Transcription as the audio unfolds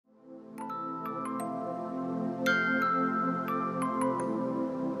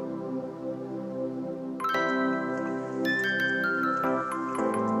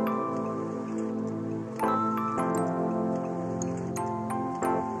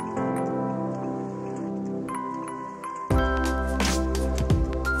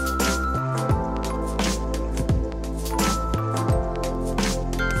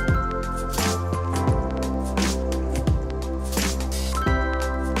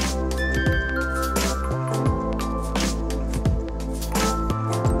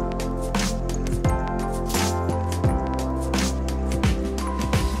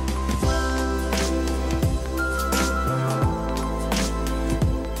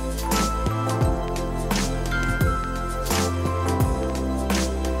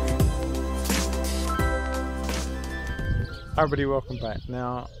Hi everybody, welcome back.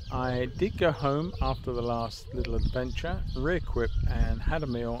 Now I did go home after the last little adventure, re-equipped and had a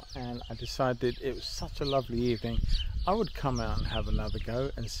meal, and I decided it was such a lovely evening I would come out and have another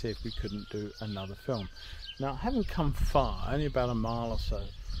go and see if we couldn't do another film. Now I haven't come far, only about a mile or so,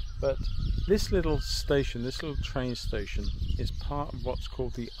 but this little station, this little train station is part of what's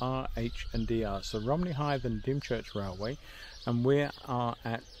called the RH&DR, so Romney Hythe and Dymchurch Railway, and we are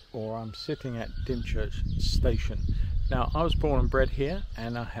at, or I'm sitting at Dymchurch station. Now, I was born and bred here,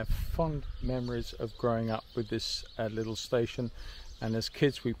 and I have fond memories of growing up with this little station. And as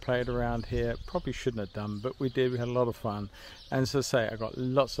kids, we played around here. Probably shouldn't have done, but we did. We had a lot of fun. And as I say, I got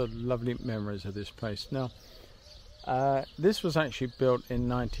lots of lovely memories of this place. Now, this was actually built in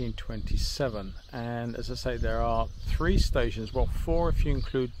 1927. And as I say, there are 3 stations. Well, 4 if you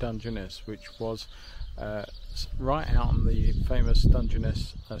include Dungeness, which was right out on the famous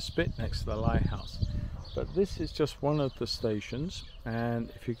Dungeness spit next to the lighthouse. But this is just one of the stations, and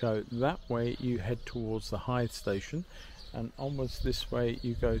if you go that way you head towards the Hythe station, and onwards this way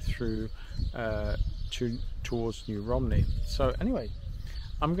you go through towards New Romney. So anyway,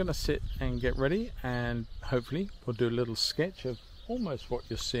 I'm going to sit and get ready, and hopefully we'll do a little sketch of almost what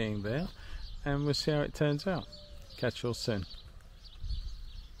you're seeing there, and we'll see how it turns out. Catch you all soon.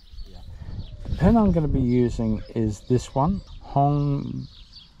 The pen I'm going to be using is this one, Hongdian,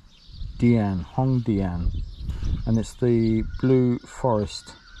 and it's the Blue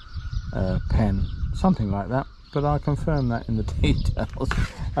Forest pen, something like that, but I'll confirm that in the details.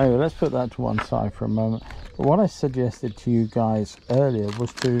 Anyway, let's put that to one side for a moment. But what I suggested to you guys earlier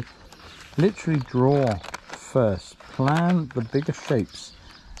was to literally draw first, plan the bigger shapes,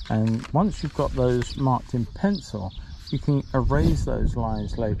 and once you've got those marked in pencil you can erase those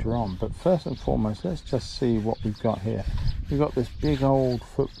lines later on. But first and foremost, let's just see what we've got here. We've got this big old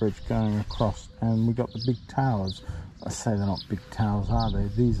footbridge going across, and we've got the big towers. I say they're not big towers, are they?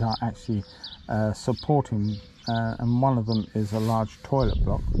 These are actually supporting, and one of them is a large toilet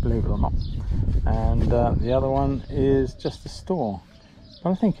block, believe it or not, and the other one is just a store. But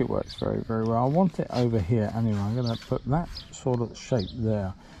I think it works very, very well. I want it over here anyway. I'm going to put that sort of shape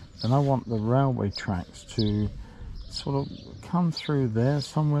there, and I want the railway tracks to sort of come through there,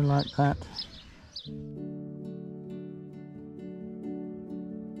 somewhere like that.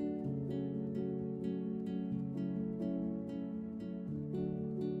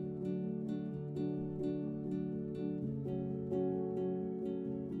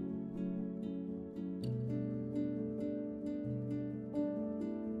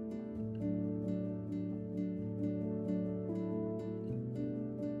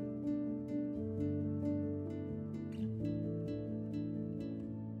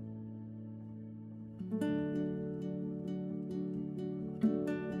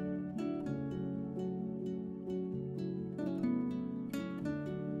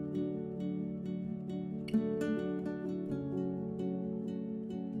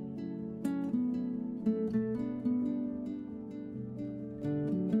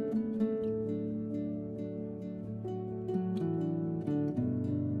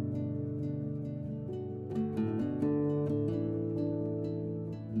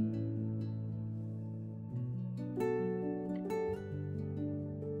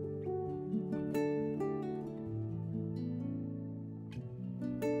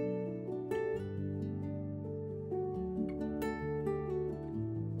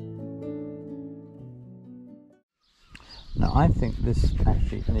 Now I think this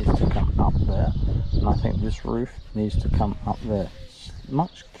actually needs to come up there, and I think this roof needs to come up there. It's a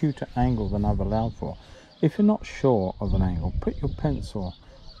much cuter angle than I've allowed for. If you're not sure of an angle, put your pencil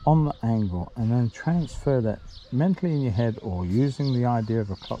on the angle and then transfer that mentally in your head, or using the idea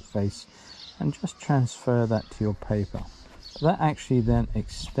of a clock face, and just transfer that to your paper. That actually then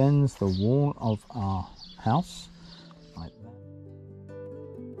extends the wall of our house like that.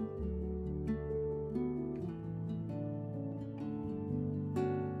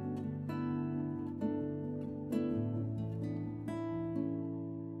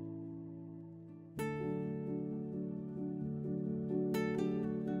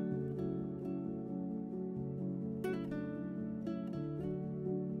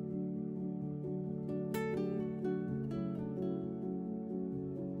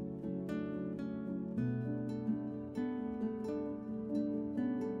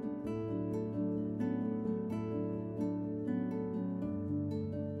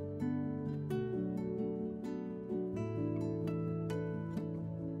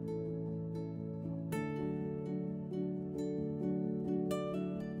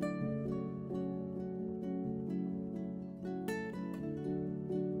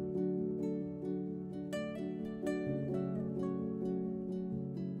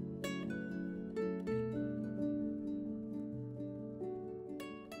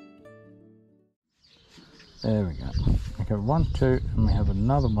 There we go. Okay, 1, 2, and we have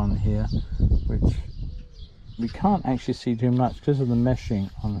another one here, which we can't actually see too much because of the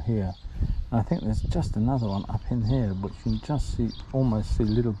meshing on here. And I think there's just another one up in here, which you can just see, almost see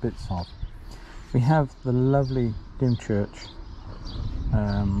little bits of. We have the lovely Dymchurch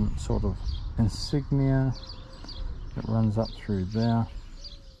sort of insignia that runs up through there.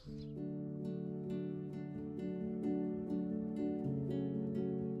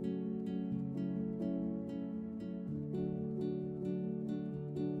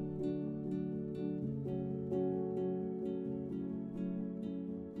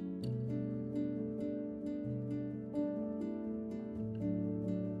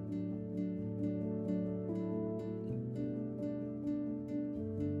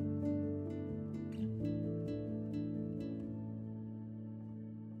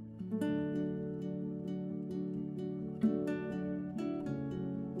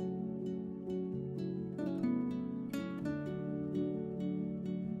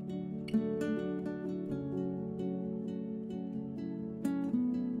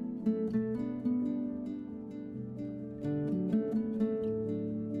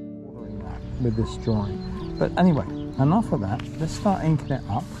 With this drawing. But anyway, enough of that. Let's start inking it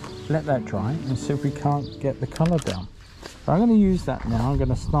up, let that dry, and see if we can't get the colour down. So I'm going to use that now. I'm going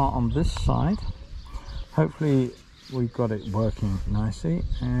to start on this side. Hopefully we've got it working nicely,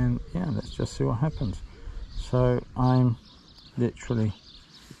 and yeah, let's just see what happens. So I'm literally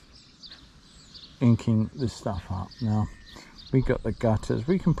inking this stuff up now. We got the gutters.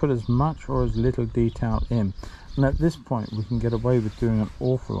 We can put as much or as little detail in, and at this point we can get away with doing an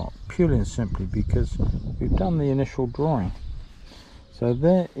awful lot, purely and simply because we've done the initial drawing. So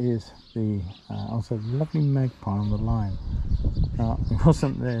there is the also lovely magpie on the line. Now, he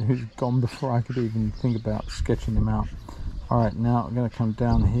wasn't there, he's gone before I could even think about sketching him out. Alright, now I'm going to come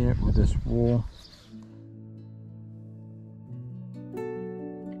down here with this wall.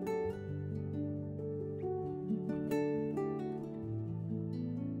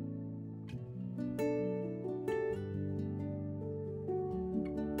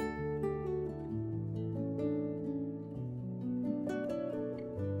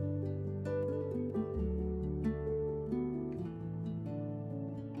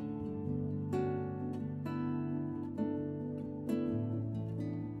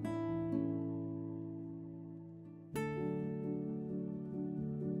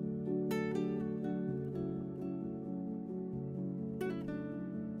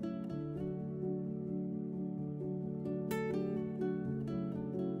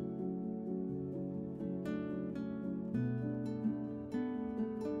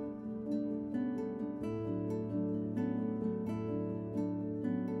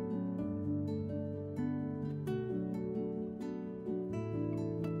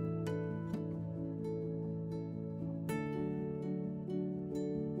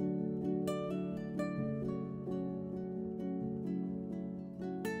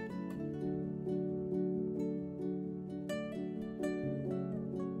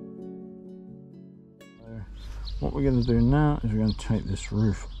 What we're going to do now is we're going to take this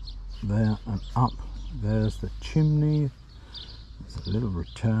roof there and up. There's the chimney. There's a little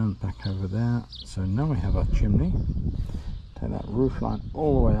return back over there. So now we have our chimney. Take that roof line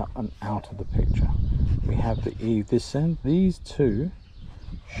all the way up and out of the picture. We have the eave this end. These two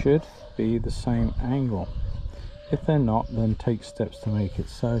should be the same angle. If they're not, then take steps to make it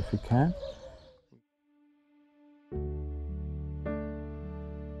so if you can.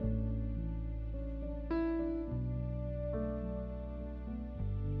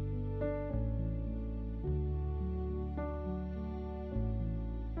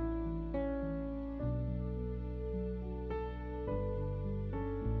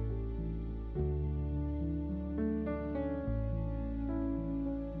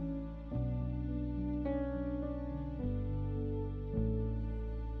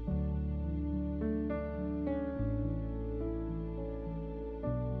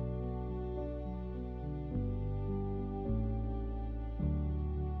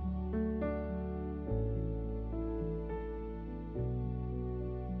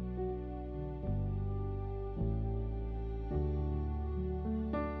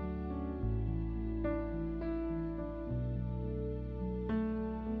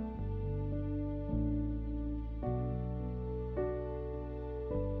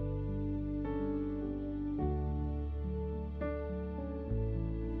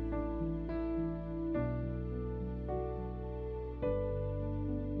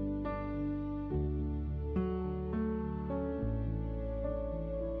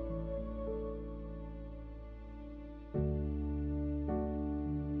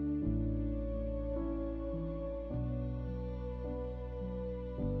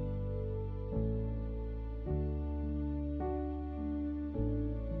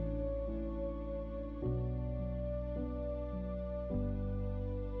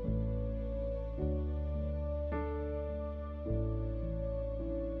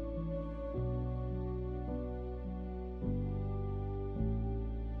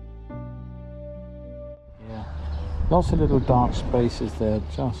 Lots of little dark spaces there,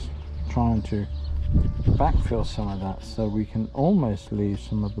 just trying to backfill some of that so we can almost leave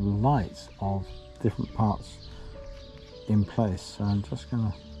some of the lights of different parts in place. So I'm just going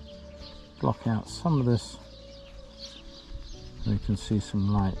to block out some of this so you can see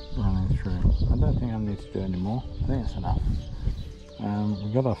some light running through. I don't think I need to do any more. I think it's enough.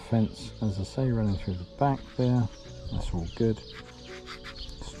 We've got our fence, as I say, running through the back there. That's all good.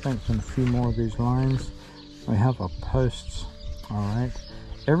 Strengthen a few more of these lines. We have our posts. Alright,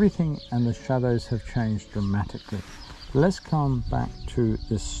 everything and the shadows have changed dramatically. Let's come back to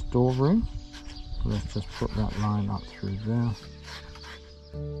this storeroom. Let's just put that line up through there.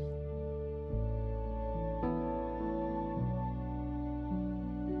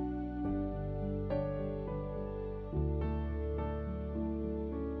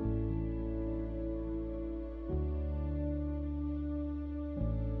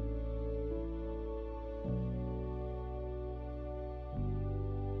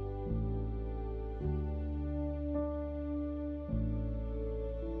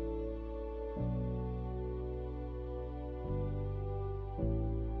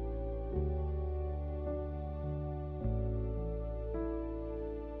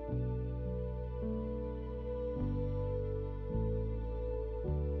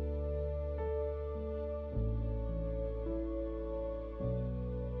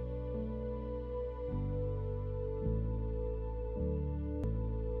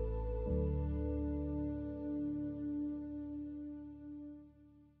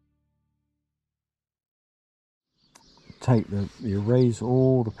 Take the erase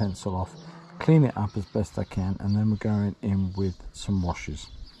all the pencil off, clean it up as best I can, and then we're going in with some washes.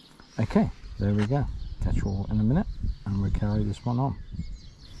 Okay, there we go. Catch you all in a minute, and we'll carry this one on.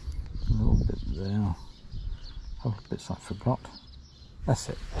 A little bit there, a couple of bits I forgot. That's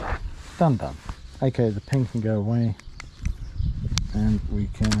it, done. Okay, the pink can go away, and we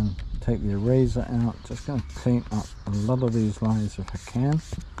can take the eraser out. Just going to clean up a lot of these lines if I can.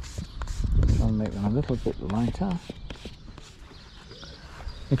 Try and make them a little bit lighter.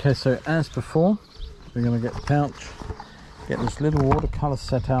 Okay, so as before, we're going to get the pouch, get this little watercolour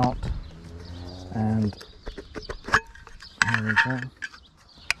set out, and there we go,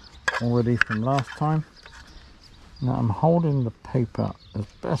 already from last time. Now I'm holding the paper as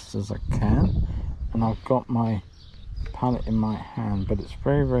best as I can, and I've got my palette in my hand, but it's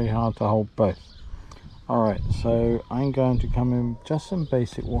very hard to hold both. Alright, so I'm going to come in just some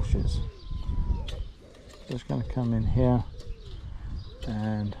basic washes. Just going to come in here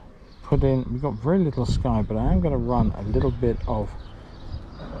and put in, we've got very little sky, but I am going to run a little bit of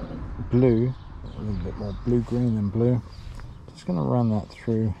blue, a little bit more blue green than blue. Just going to run that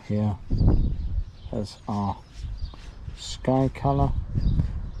through here as our sky color.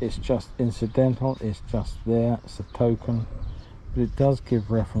 It's just incidental, it's just there, it's a token, but it does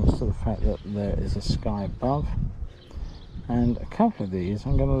give reference to the fact that there is a sky above. And a couple of these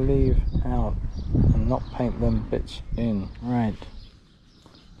I'm going to leave out and not paint them bits in. Right,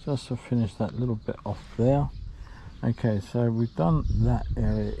 just to finish that little bit off there. Okay, so we've done that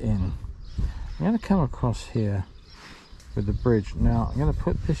area in. I'm going to come across here with the bridge. Now I'm going to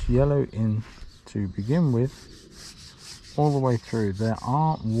put this yellow in to begin with, all the way through. There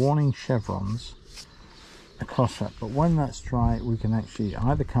are warning chevrons across that, but when that's dry we can actually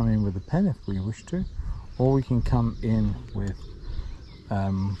either come in with a pen if we wish to, or we can come in with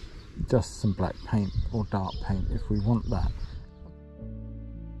just some black paint or dark paint if we want that.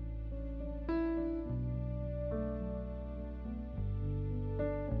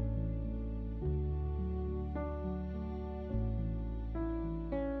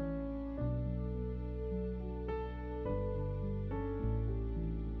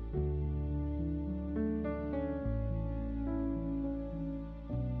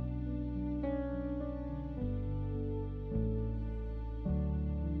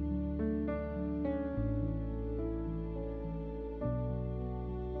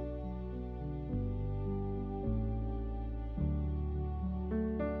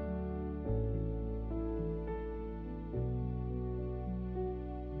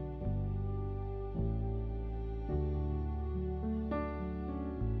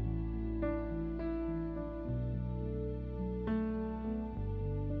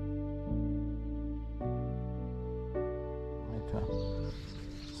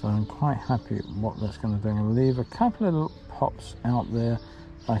 So I'm quite happy with what that's going to do. I'm going to leave a couple of little pops out there.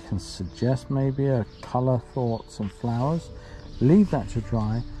 I can suggest maybe a colour for some flowers. Leave that to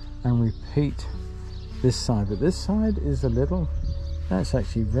dry and repeat this side. But this side is a little, that's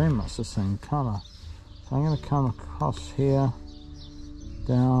actually very much the same colour. So I'm going to come across here,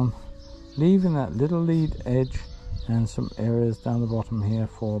 down, leaving that little lead edge and some areas down the bottom here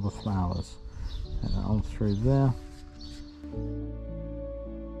for the flowers, and on through there.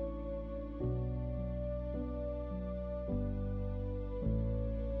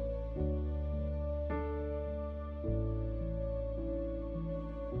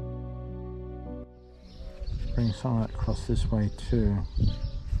 Bring some of that across this way too.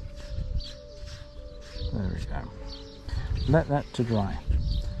 There we go. Let that to dry.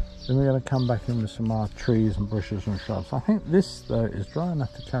 Then we're going to come back in with some more trees and bushes and shrubs. I think this though is dry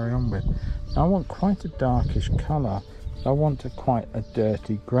enough to carry on with. Now I want quite a darkish colour. I want quite a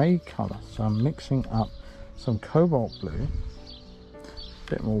dirty grey colour. So I'm mixing up some cobalt blue, a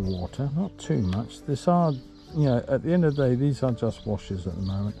bit more water, not too much. These are, you know, at the end of the day, these are just washes at the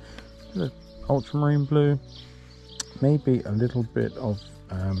moment. The ultramarine blue, maybe a little bit of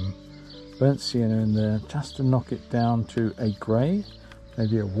burnt sienna in there, just to knock it down to a grey,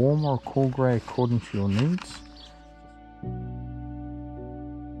 maybe a warm or a cool grey according to your needs.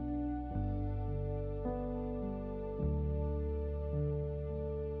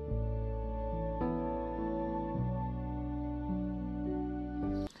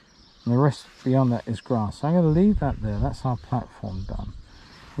 And the rest beyond that is grass. So I'm going to leave that there. That's our platform done.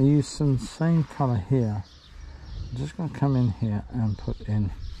 I use some same colour here. I'm just going to come in here and put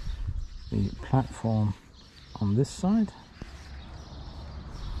in the platform on this side.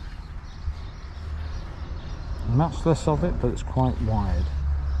 Much less of it, but it's quite wide.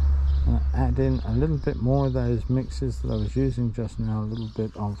 I'm going to add in a little bit more of those mixes that I was using just now. A little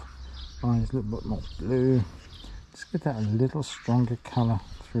bit of orange, a little bit more blue. Just get that a little stronger colour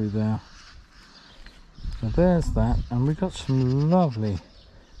through there. So there's that, and we've got some lovely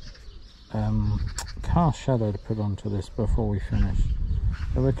cast shadow to put onto this before we finish.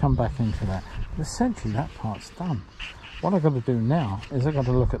 So we'll come back into that. But essentially that part's done. What I've got to do now is I've got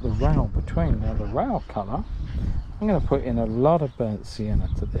to look at the rail between. Now the rail colour, I'm going to put in a lot of burnt sienna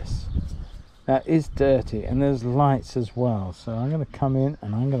to this. That is dirty, and there's lights as well. So I'm going to come in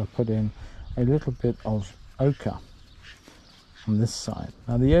and I'm going to put in a little bit of ochre on this side.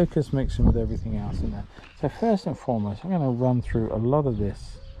 Now the ochre's mixing with everything else in there. So first and foremost, I'm going to run through a lot of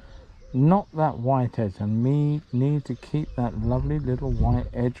this. Not that white edge, and me need to keep that lovely little white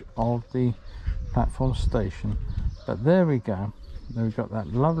edge of the platform station. But there we go. Then we've got that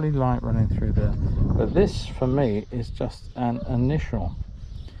lovely light running through there. But this for me is just an initial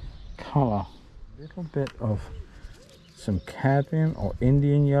colour. A little bit of some cadmium or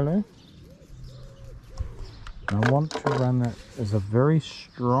Indian yellow. And I want to run that as a very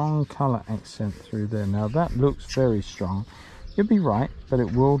strong colour accent through there. Now that looks very strong. You'll be right, but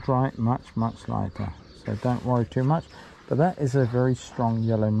it will dry much lighter, so don't worry too much. But that is a very strong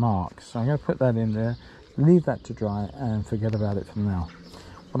yellow mark, so I'm going to put that in there, leave that to dry and forget about it for now.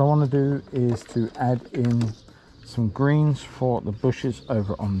 What I want to do is to add in some greens for the bushes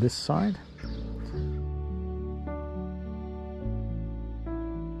over on this side.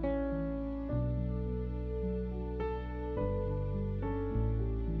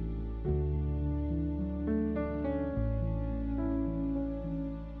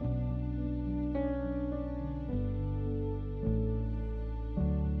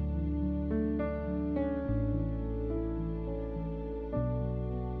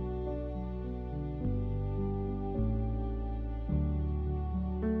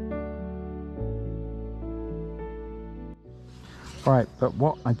 Right, but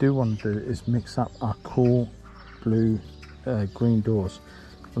what I do want to do is mix up our cool blue green doors.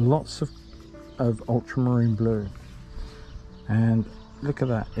 Lots of ultramarine blue, and look at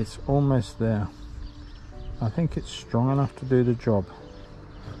that, it's almost there. I think it's strong enough to do the job.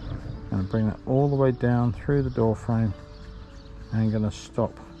 I'm going to bring that all the way down through the door frame, and I'm going to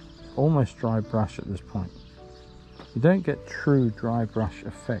stop. Almost dry brush at this point. You don't get true dry brush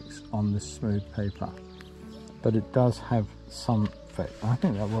effects on this smooth paper, but it does have some effect. I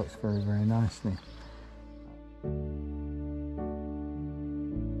think that works very nicely.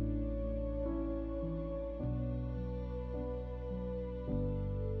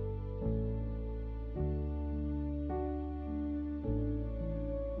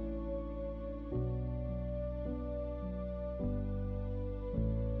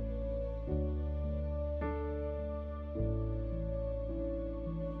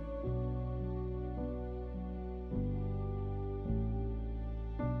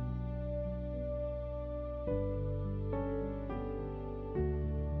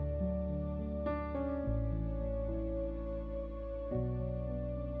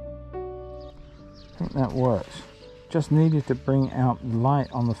 I think that works. Just needed to bring out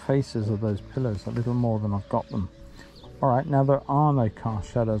light on the faces of those pillows a little more than I've got them. Alright, now there are no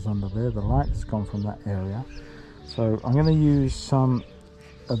cast shadows under there. The light has gone from that area. So I'm going to use some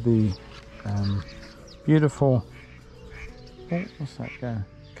of the beautiful, oh, what's that going?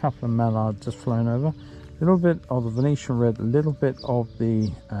 Couple of mallards just flown over, a little bit of the Venetian red, a little bit of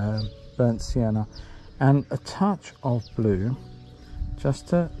the burnt sienna, and a touch of blue, just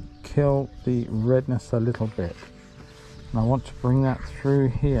to kill the redness a little bit. And I want to bring that through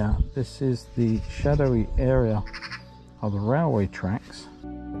here. This is the shadowy area of the railway tracks.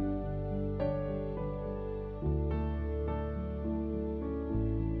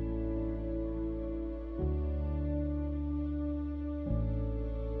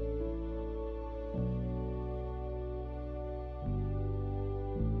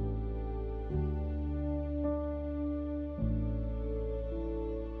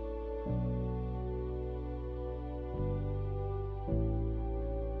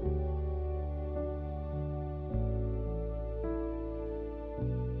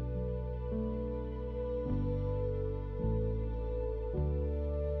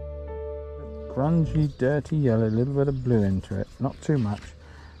 Grungy, dirty yellow, a little bit of blue into it, not too much.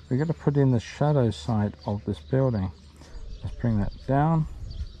 We're going to put in the shadow side of this building. Let's bring that down.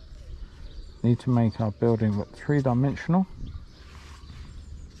 Need to make our building look three-dimensional.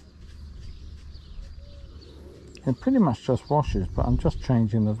 It pretty much just washes, but I'm just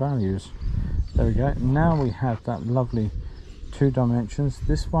changing the values. There we go. Now we have that lovely 2 dimensions.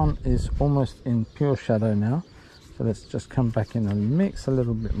 This one is almost in pure shadow now. So let's just come back in and mix a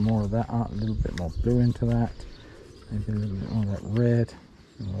little bit more of that up, a little bit more blue into that, maybe a little bit more of that red,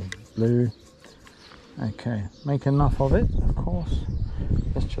 a little blue. Okay, make enough of it, of course.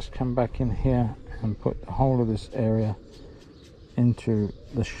 Let's just come back in here and put the whole of this area into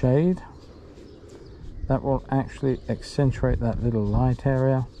the shade. That will actually accentuate that little light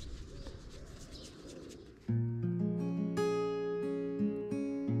area.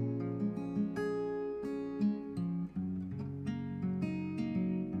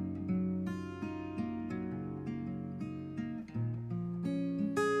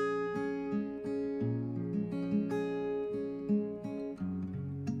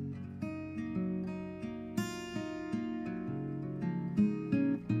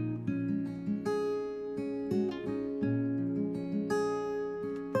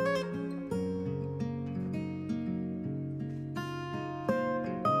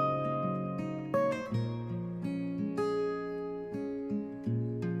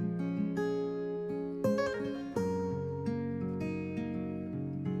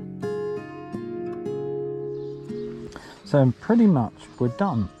 So pretty much we're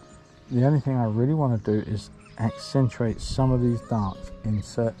done. The only thing I really want to do is accentuate some of these darks in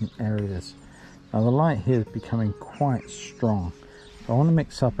certain areas. Now the light here is becoming quite strong, so I want to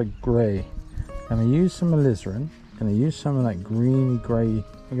mix up a grey. I'm going to use some alizarin, I'm going to use some of that greeny grey.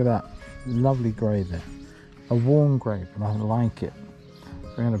 Look at that lovely grey there, a warm grey, but I like it.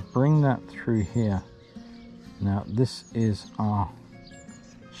 We're going to bring that through here. Now this is our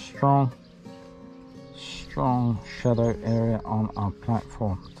strong shadow area on our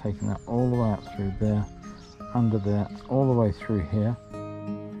platform, taking that all the way up through there, under there, all the way through here.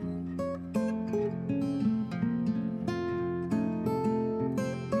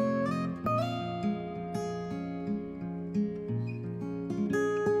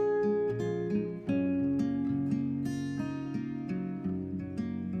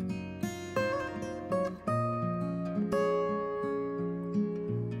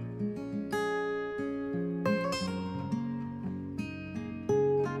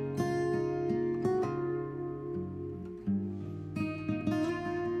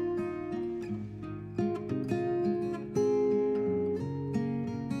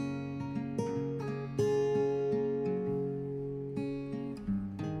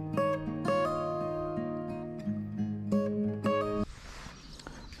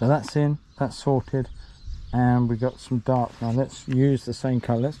 So that's in, that's sorted, and we got some dark. Now let's use the same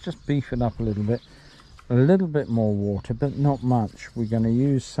colour. Let's just beef it up a little bit more water, but not much. We're going to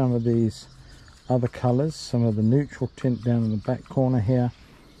use some of these other colours, some of the neutral tint down in the back corner here,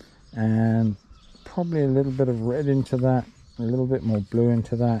 and probably a little bit of red into that, a little bit more blue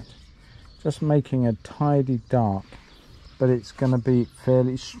into that, just making a tidy dark, but it's going to be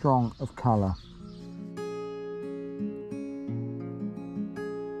fairly strong of colour.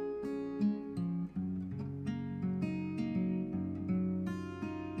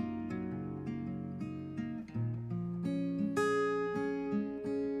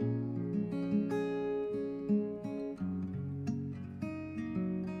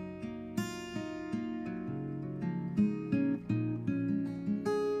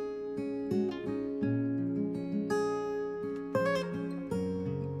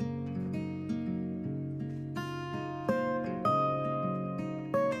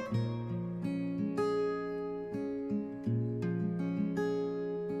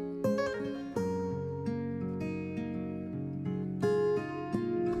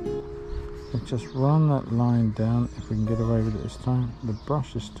 just run that line down if we can get away with it this time. The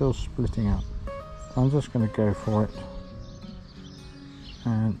brush is still splitting up. I'm just going to go for it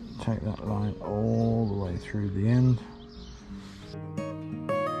and take that line all the way through the end.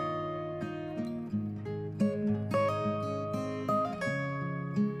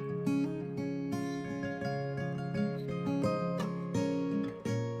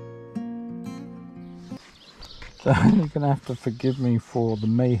 So you're going to have to forgive me for the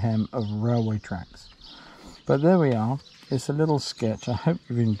mayhem of railway tracks. But there we are. It's a little sketch. I hope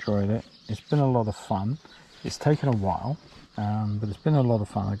you've enjoyed it. It's been a lot of fun. It's taken a while, but it's been a lot of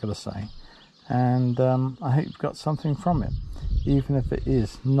fun, I've got to say. And I hope you've got something from it, even if it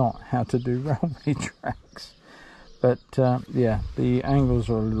is not how to do railway tracks. But yeah, the angles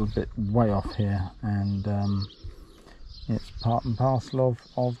are a little bit way off here, and it's part and parcel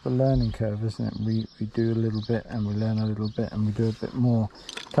of the learning curve, isn't it? We do a little bit and we learn a little bit and we do a bit more.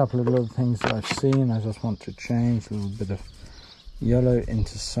 A couple of little things that I've seen I just want to change. A little bit of yellow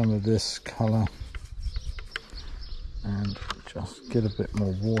into some of this colour and just get a bit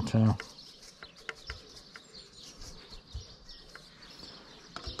more water.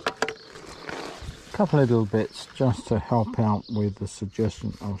 Couple of little bits just to help out with the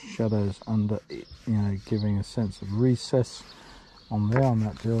suggestion of shadows under it, you know, giving a sense of recess on there on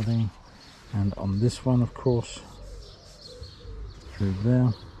that building, and on this one of course through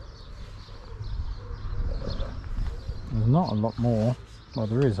there. There's not a lot more. Well,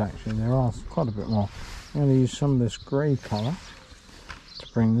 there is actually, there are quite a bit more. I'm going to use some of this grey colour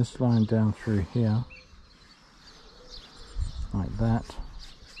to bring this line down through here like that.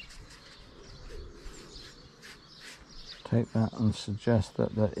 Take that and suggest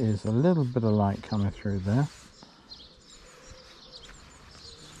that there is a little bit of light coming through there.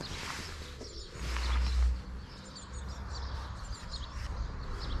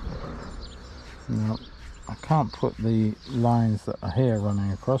 Now, I can't put the lines that are here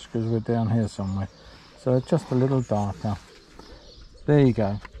running across because we're down here somewhere, so it's just a little darker. There you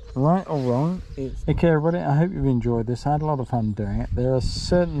go. Right or wrong, it's okay everybody. I hope you've enjoyed this. I had a lot of fun doing it. There are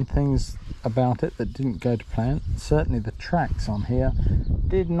certain things about it that didn't go to plan. Certainly the tracks on here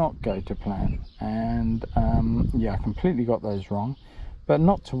did not go to plan, and yeah, I completely got those wrong, but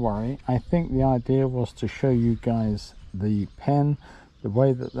not to worry. I think the idea was to show you guys the pen, the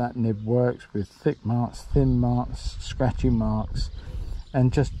way that that nib works with thick marks, thin marks, scratchy marks,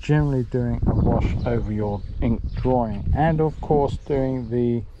 and just generally doing a wash over your ink drawing, and of course doing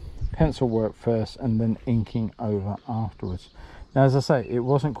the pencil work first and then inking over afterwards. Now, as I say, it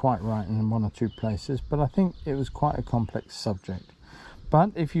wasn't quite right in one or two places, but I think it was quite a complex subject.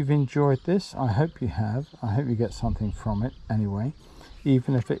 But if you've enjoyed this, I hope you have. I hope you get something from it anyway,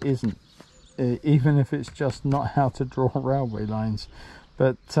 even if it isn't, even if it's just not how to draw railway lines.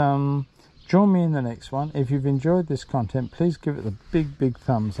 But join me in the next one. If you've enjoyed this content, please give it a big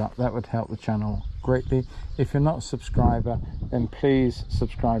thumbs up. That would help the channel greatly. If you're not a subscriber, then please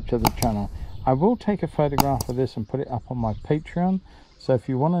subscribe to the channel. I will take a photograph of this and put it up on my Patreon, so if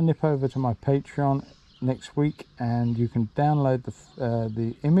you want to nip over to my Patreon next week, and you can download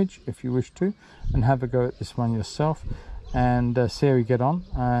the image if you wish to and have a go at this one yourself and see how you get on,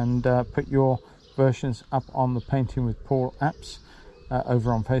 and put your versions up on the Painting with Paul apps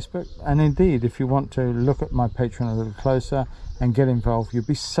over on Facebook. And indeed, if you want to look at my Patreon a little closer and get involved, you'll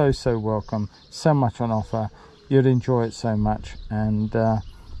be so welcome. So much on offer, you'd enjoy it so much, and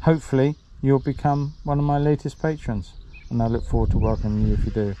hopefully you'll become one of my latest patrons, and I look forward to welcoming you if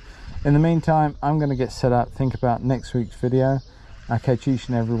you do. In the meantime, I'm going to get set up, think about next week's video. I'll catch each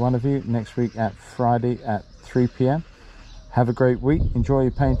and every one of you next week at Friday at 3 p.m. Have a great week, enjoy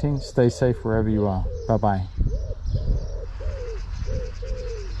your painting, stay safe wherever you are. Bye bye.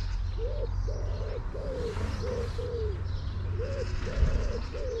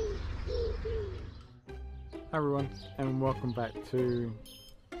 Hi everyone, and welcome back to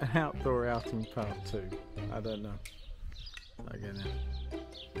an outdoor outing part 2. I don't know. Again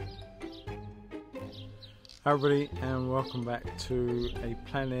now. Hi everybody, and welcome back to a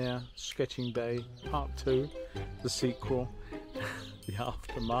Plein Air sketching day part 2, the sequel, the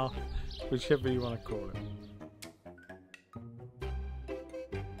aftermath, whichever you want to call it.